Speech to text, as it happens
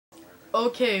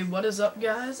Okay, what is up,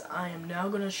 guys? I am now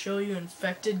going to show you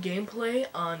infected gameplay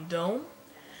on Dome.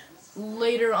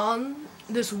 Later on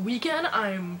this weekend,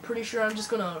 I'm pretty sure I'm just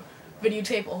going to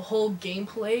videotape a whole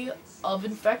gameplay of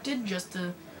infected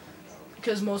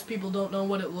because most people don't know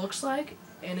what it looks like,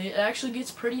 and it actually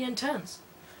gets pretty intense.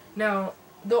 Now,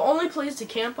 the only place to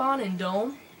camp on in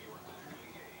Dome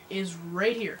is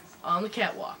right here on the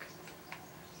catwalk.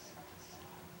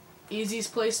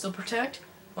 Easiest place to protect.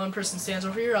 One person stands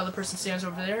over here, other person stands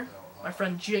over there. My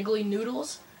friend Jiggly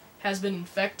Noodles has been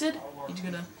infected. He's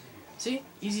gonna see,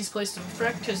 easiest place to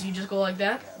protect because you just go like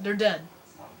that. They're dead.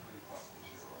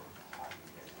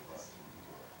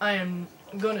 I am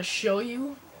gonna show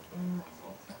you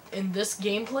in this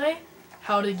gameplay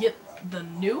how to get the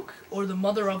nuke or the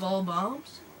mother of all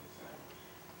bombs.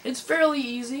 It's fairly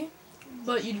easy,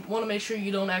 but you want to make sure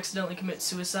you don't accidentally commit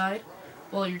suicide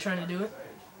while you're trying to do it.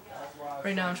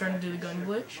 Right now I'm trying to do the gun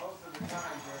glitch.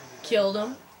 Killed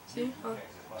him. See?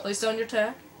 Place down your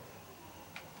tack.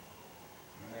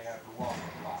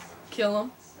 Kill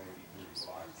him.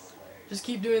 Just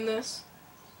keep doing this.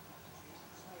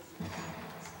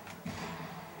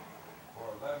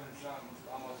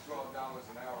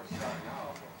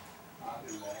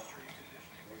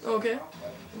 Okay.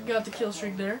 Got the kill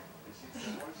streak there.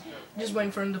 Just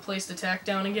waiting for him to place the tack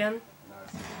down again.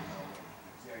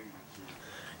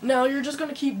 Now you're just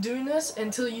going to keep doing this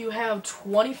until you have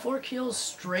 24 kills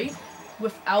straight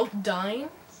without dying.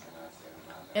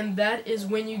 And that is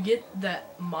when you get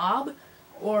that mob,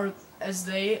 or as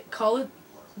they call it,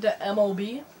 the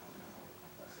MOB,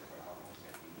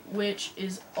 which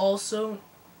is also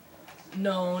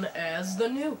known as the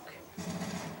nuke.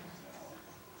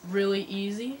 Really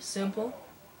easy, simple.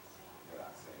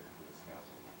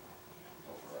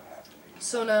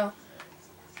 So now,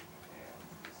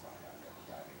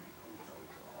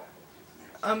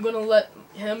 I'm gonna let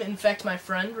him infect my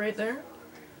friend right there.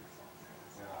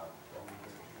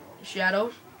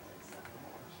 Shadow.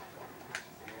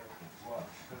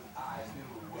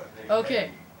 Okay.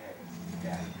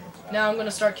 Now I'm gonna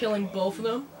start killing both of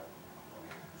them,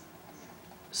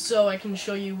 so I can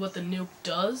show you what the nuke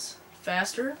does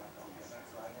faster.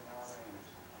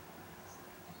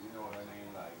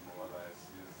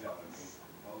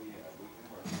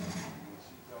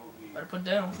 Better put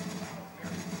down.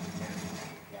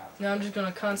 Now I'm just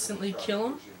going to constantly kill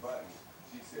him.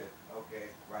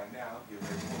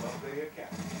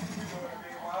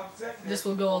 This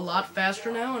will go a lot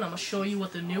faster now, and I'm going to show you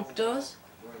what the nuke does.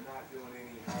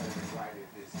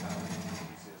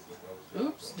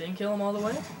 Oops, didn't kill him all the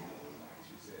way.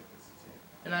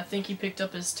 And I think he picked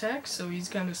up his tech, so he's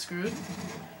kind of screwed.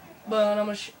 But I'm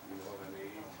going to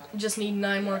just need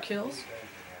 9 more kills.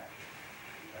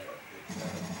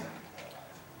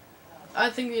 I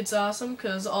think it's awesome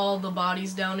because all the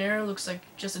bodies down there looks like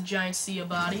just a giant sea of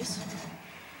bodies.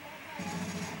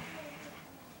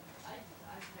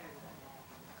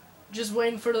 Just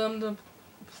waiting for them to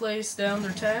place down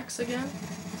their tacks again.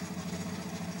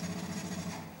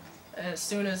 As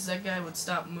soon as that guy would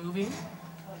stop moving.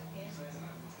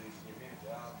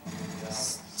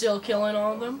 Still killing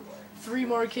all of them. 3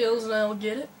 more kills and I'll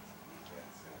get it.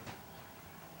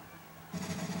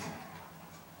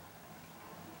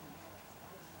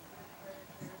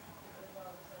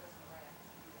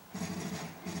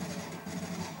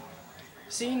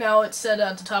 See, now it's set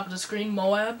at the top of the screen,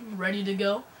 Moab, ready to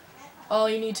go. All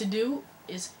you need to do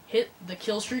is hit the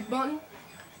kill streak button.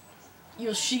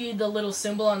 You'll see the little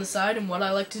symbol on the side, and what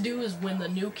I like to do is when the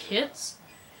nuke hits,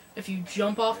 if you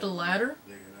jump off the ladder,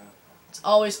 it's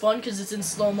always fun because it's in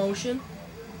slow motion.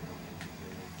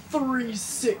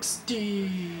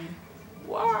 360!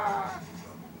 Wow!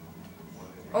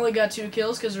 Only got 2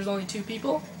 kills because there's only 2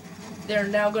 people. They're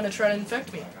now going to try to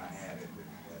infect me.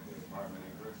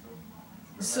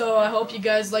 So I hope you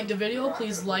guys liked the video.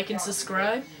 Please like and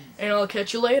subscribe, and I'll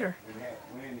catch you later.